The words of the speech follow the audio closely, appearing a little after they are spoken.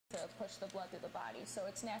push the blood through the body. So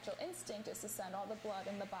its natural instinct is to send all the blood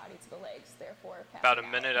in the body to the legs, therefore about a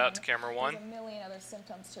minute out to camera 1. There's a million other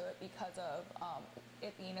symptoms to it because of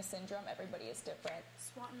it being a syndrome. Everybody is different.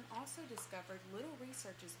 Swanton also discovered little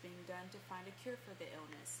research is being done to find a cure for the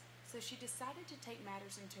illness. So she decided to take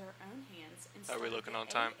matters into her own hands and Are we started looking the on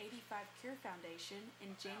time? 85 Cure Foundation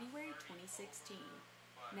in January 2016.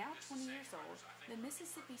 Now 20 years old, the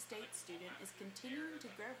Mississippi State student is continuing to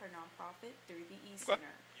grow her nonprofit through the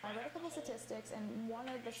E-Center. I read a couple statistics, and one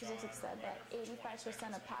of the statistics said that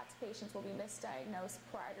 85% of POTS patients will be misdiagnosed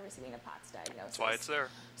prior to receiving a POTS diagnosis. That's why it's there.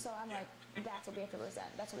 So I'm like, that's what we have to present.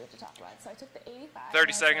 That's what we have to talk about. So I took the 85.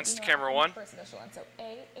 30 seconds to camera 1. First initial one. So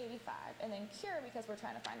A, 85, and then cure because we're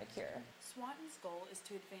trying to find a cure. Swanton's goal is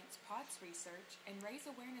to advance POTS research and raise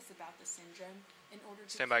awareness about the syndrome in order to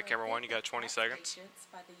Stand by cure camera 1. You got 20 POTS seconds. patients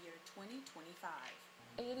by the year 2025.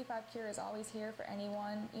 A85 Cure is always here for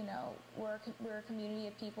anyone. You know, we're a community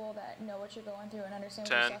of people that know what you're going through and understand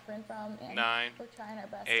 10, what you're suffering from. And 9, we're trying our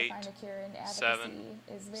best 8, to find a cure, and advocacy 7,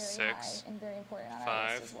 is very 6, high and very important on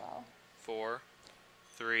our list as well. 4,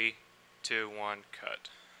 3, 2, 1,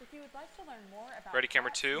 cut. If you would like to learn more about Ready,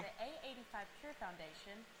 camera POTS 2. and the A85 Cure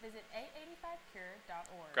Foundation, visit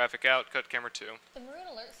a85cure.org. Graphic out, cut camera 2. The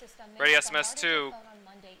Maroon Alert system Ready, made SMS 2. your phone on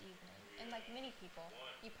Monday evening, and like many people,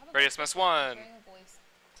 you probably Ready, SMS 1. hearing a voice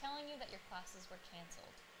telling you that your classes were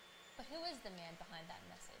canceled. But who is the man behind that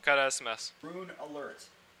message? Cut SMS. Maroon Alert.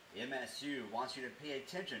 MSU wants you to pay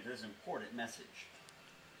attention to this important message.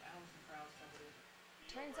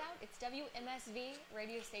 Turns out it's WMSV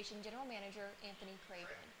radio station general manager Anthony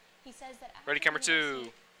Craven. He says that Ready, camera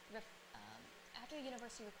 2. After the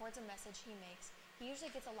university records a message he makes, he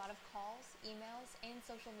usually gets a lot of calls, emails, and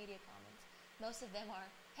social media comments. Most of them are,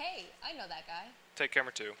 "Hey, I know that guy." Take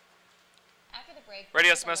camera 2. After the break, Ready,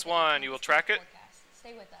 we'll take a SMS look at the 1. You will campus track it. forecast.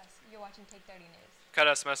 Stay with us. You're watching Take 30 News. Cut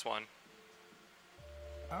SMS 1.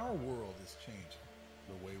 Our world is changing.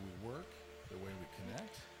 The way we work, the way we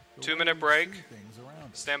connect, the 2-minute way break. we see things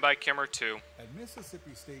around us. Stand by camera 2. At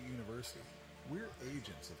Mississippi State University, we're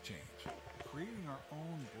agents of change, creating our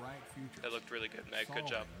own bright future. That looked really good, Meg. Good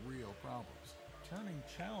job. Solving real problems, turning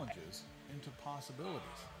challenges into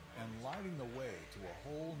possibilities, and lighting the way to a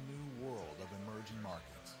whole new world of emerging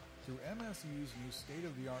markets. Through MSU's new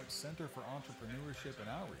state-of-the-art Center for Entrepreneurship and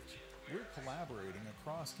Outreach, we're collaborating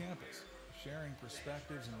across campus, sharing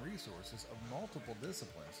perspectives and resources of multiple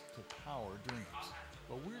disciplines to power dreams.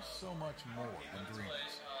 But we're so much more than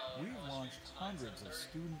dreamers. We've launched hundreds of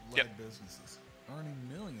student-led businesses, earning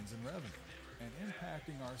millions in revenue, and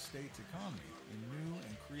impacting our state's economy in new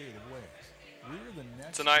and creative ways. We're the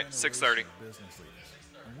next Tonight, 6:30. generation of business leaders.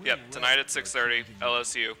 and we're Yep, ready tonight at for 6:30, changing the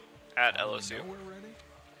LSU. At world. LSU. Know we're ready?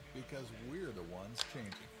 Because we're the ones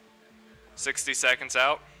changing. 60 seconds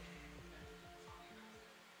out.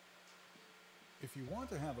 If you want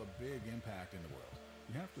to have a big impact in the world,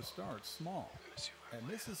 you have to start small. At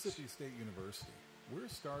Mississippi State University, we're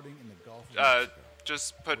starting in the Gulf of Mexico.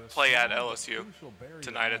 Just where put a play at small but LSU crucial barrier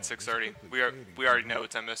tonight island at is 6:30. quickly fading We already from know view.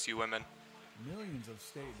 it's MSU women. Millions of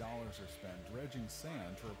state dollars are spent dredging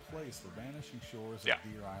sand to replace the vanishing shores Yeah. of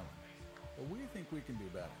Deer Island. But we think we can do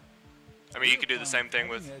better. I mean, you could do the same thing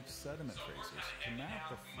with. Cutting-edge sediment tracers to map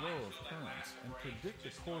the flow of currents and predict the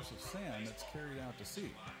course of sand that's carried out to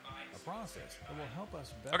sea. A process that will help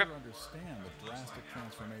us better understand the drastic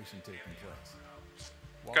transformation taking place.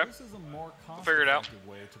 While this is a more figure it out. cost-effective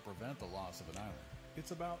way to prevent the loss of an island,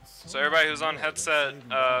 it's about So everybody much who's on more than headset, saving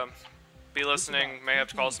lives. be listening. May have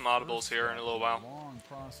to call some audibles here in a little while.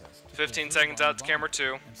 15 seconds out to camera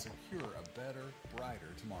 2. And secure a better,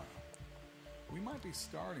 brighter tomorrow. We might be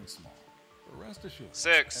starting small, but rest assured,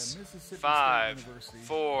 6, at Mississippi State 5, University,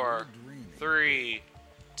 4, we're dreaming 3,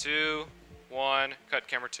 2, 1. Cut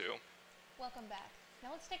camera 2. Welcome back.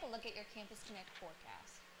 Now let's take a look at your Campus Connect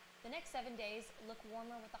forecast. The next 7 days look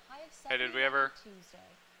warmer with a high of 70 Hey, did we ever- on Tuesday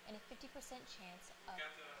and a 50% chance of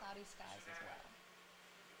cloudy skies as well.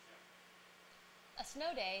 A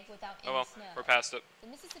snow day without any Oh well, snow. we're past it. The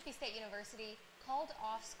Mississippi State University called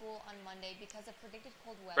off school on Monday because of predicted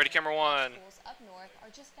cold weather. Ready, camera 1. Schools up north are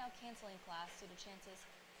just now canceling class due to chances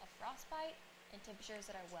of frostbite and temperatures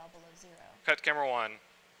that are well below zero. Cut camera 1.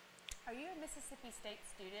 Are you a Mississippi State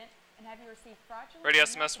student and have you received fraudulent Ready,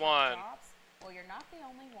 emails SMS about 1. jobs? Well, you're not the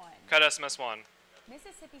only one. Cut SMS 1.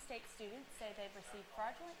 Mississippi State students say they've received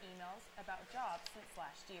fraudulent emails about jobs since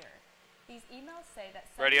last year. These emails say that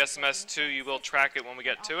some Ready, employees SMS 2. You will track it when we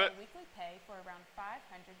get to offer it. weekly pay for around $500.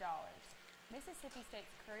 Mississippi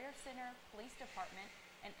State's Career Center, Police Department,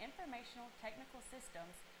 and Informational Technical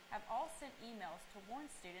Systems have all sent emails to warn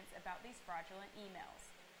students about these fraudulent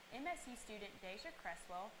emails. MSU student Deja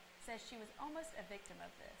Cresswell says she was almost a victim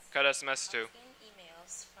of this. Cut SMS 2. I was getting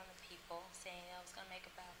emails from the people saying I was going to make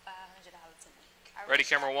about $500 a week. Ready,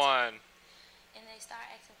 camera 1. And they start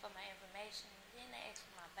asking for my information. Then they asked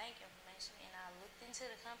for my bank information, and I looked into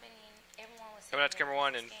the company, and everyone was Coming out to camera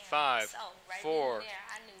 1 in 5, so, right 4, there,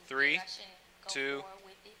 I knew 3, I shouldn't go 2, forward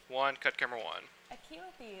with it. 1. Cut camera 1.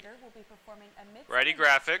 Aquila Theater will be performing a midsummer Ready,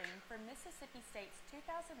 graphic. stream for Mississippi State's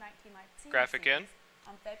 2019 Lyceum Graphic in. Series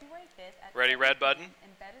on February 5th at Ready, 7 red p.m. button.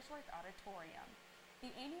 in Bettersworth Auditorium.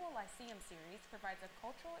 The annual Lyceum Series provides a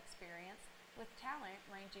cultural experience with talent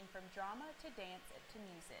ranging from drama to dance to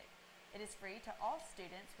music. It is free to all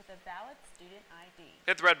students with a valid student ID.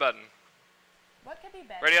 Hit the red button. What could be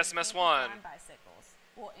better Ready, than SMS fancy 1. climb bicycles?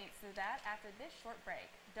 We'll answer that after this short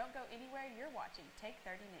break. Don't go anywhere. You're watching Take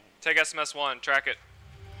 30 News. Take SMS 1. Track it.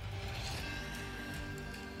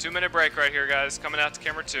 2-minute break right here, guys. Coming out to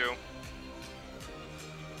camera 2.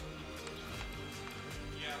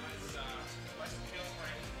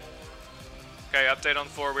 Okay, update on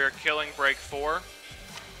the floor. We are killing break 4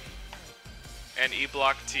 and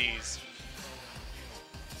E-block T's.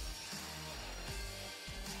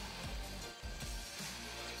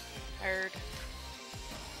 Heard.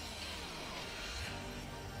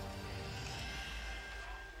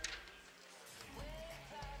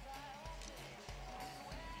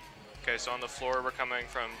 Okay, so on the floor, we're coming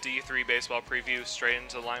from D3 baseball preview straight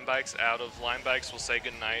into line bikes. Out of line bikes, we'll say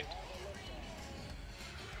goodnight.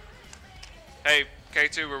 Hey,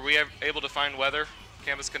 K2, were we able to find weather?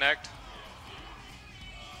 Campus Connect?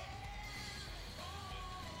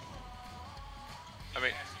 I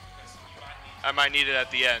mean, I might need it at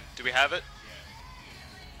the end. Do we have it?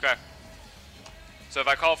 Okay. So if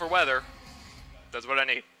I call for weather, that's what I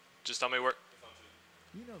need. Just tell me where.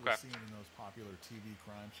 You know the scene in those popular TV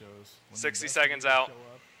crime shows? When 60 the seconds investigators out.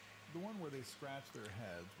 show up? The one where they scratch their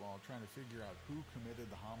heads while trying to figure out who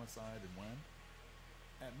committed the homicide and when?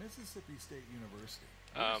 At Mississippi State University,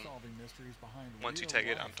 we're solving mysteries behind once you take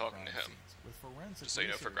it, I'm real-life talking to crime him. scenes with forensic Just so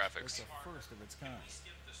you know for research graphics. that's the first of its kind.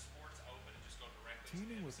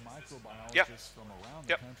 Teaming with microbiologists from around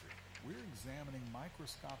the country, we're examining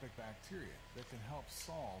microscopic bacteria that can help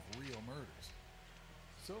solve real murders.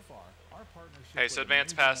 So far, our partnership Hey, so with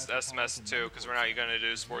advance major past metropolitan SMS 2 because we're not going to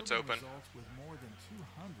do is sports yielding open. results with more than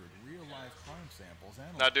 200 real-life crime samples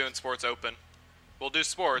analyzed. Not doing sports open. We'll do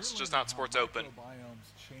sports, We're just learning not sports how open.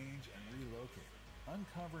 Microbiomes change and relocate,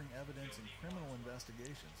 uncovering evidence in criminal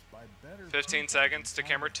investigations by better 15 pinpointing seconds to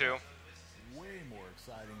common camera 2. facts. Way more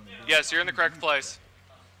exciting than Yes, you're in the correct place.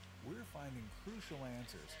 We're finding crucial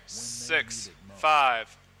answers when 6, they need it most.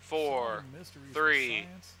 5, 4, Solving mysteries with 3,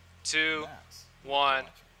 science, 2, that's 1.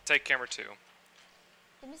 watching. Take camera 2.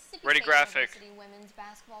 The Mississippi Ready, State graphic. University women's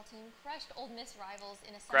basketball team crushed Ole Miss rivals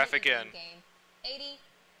in a Graphic Sunday in. evening game,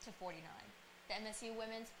 80-49. The MSU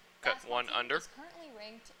women's Cut basketball one team under. is currently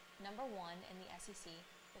ranked number 1 in the SEC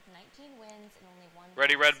with 19 wins and only 1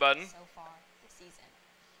 Ready, loss red button. so far this season.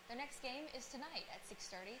 Their next game is tonight at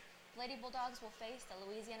 6:30. Lady Bulldogs will face the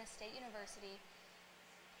Louisiana State University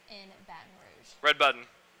in Baton Rouge. Red button.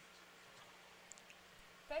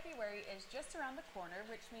 February is just around the corner,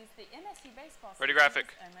 which means the MSU baseball Ready, season graphic.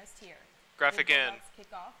 is almost here. Graphic the in. Bulldogs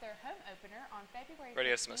kick off their home opener on February Ready,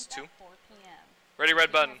 15th SMS 2. at 4 p.m. Ready,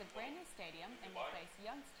 red The team button. has a brand new stadium and will face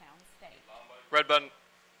Youngstown State. Red button.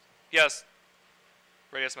 Yes.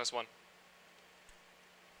 Ready, SMS 1.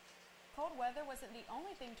 Cold weather wasn't the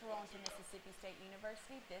only thing to roll into Mississippi State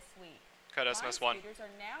University this week. Cut SMS 1. Lime scooters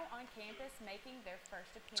are now on campus making their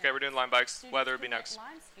first appearance. Okay, we're doing line bikes. Students Weather would be can rent next.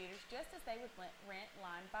 Lime scooters just as they would rent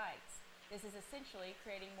Lime bikes. This is essentially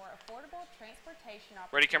creating more affordable transportation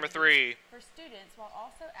Ready, camera opportunities 3. for students while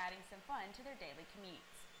also adding some fun to their daily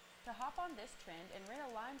commutes. To hop on this trend and rent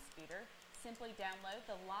a Lime scooter, simply download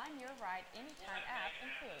the Lime Your Ride Anytime app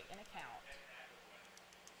and create an account.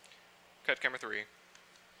 Cut camera 3.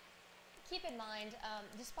 Keep in mind,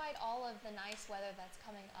 despite all of the nice weather that's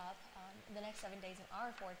coming up in the next 7 days in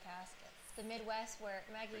our forecast, the Midwest, where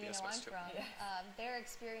Maggie, you know I'm from, they're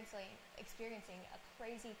experiencing a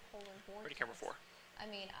crazy polar vortex. Ready, camera 4. I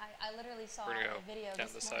mean, I literally saw We're gonna a go video down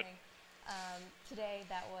this this side. morning today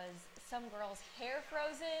that was some girl's hair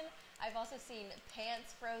frozen. I've also seen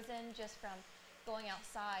pants frozen just from going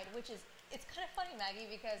outside, which is, it's kind of funny, Maggie,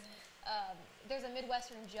 because there's a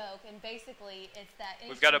Midwestern joke, and basically it's that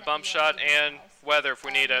We've got a bump shot and weather if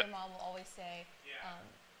we need it. Your mom will always say,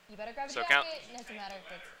 you better grab a So jacket. count. It doesn't matter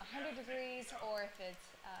if it's 100 degrees or if it's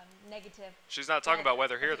negative. She's not talking about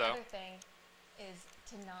weather here, The though. other thing is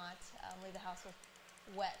to not leave the house with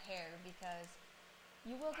wet hair because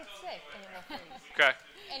you will get sick and it will freeze. Okay.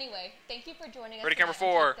 Anyway, thank you for joining us. Ready, camera tonight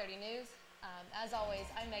on 4. Take 30 News. As always,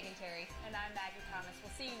 I'm Megan Terry. And I'm Maggie Thomas.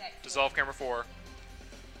 We'll see you next week. Dissolve camera 4.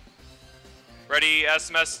 Ready,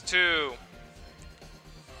 SMS 2.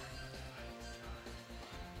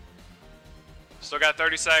 Still got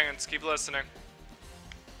 30 seconds. Keep listening.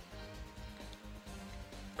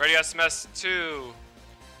 Ready, SMS 2.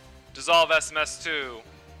 Dissolve SMS 2.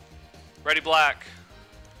 Ready, black.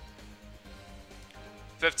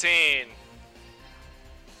 15.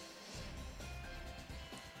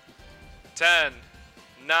 10,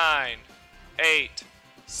 9, 8,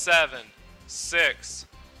 7, 6,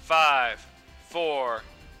 5, 4,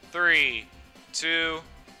 3, 2,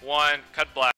 1. Cut black.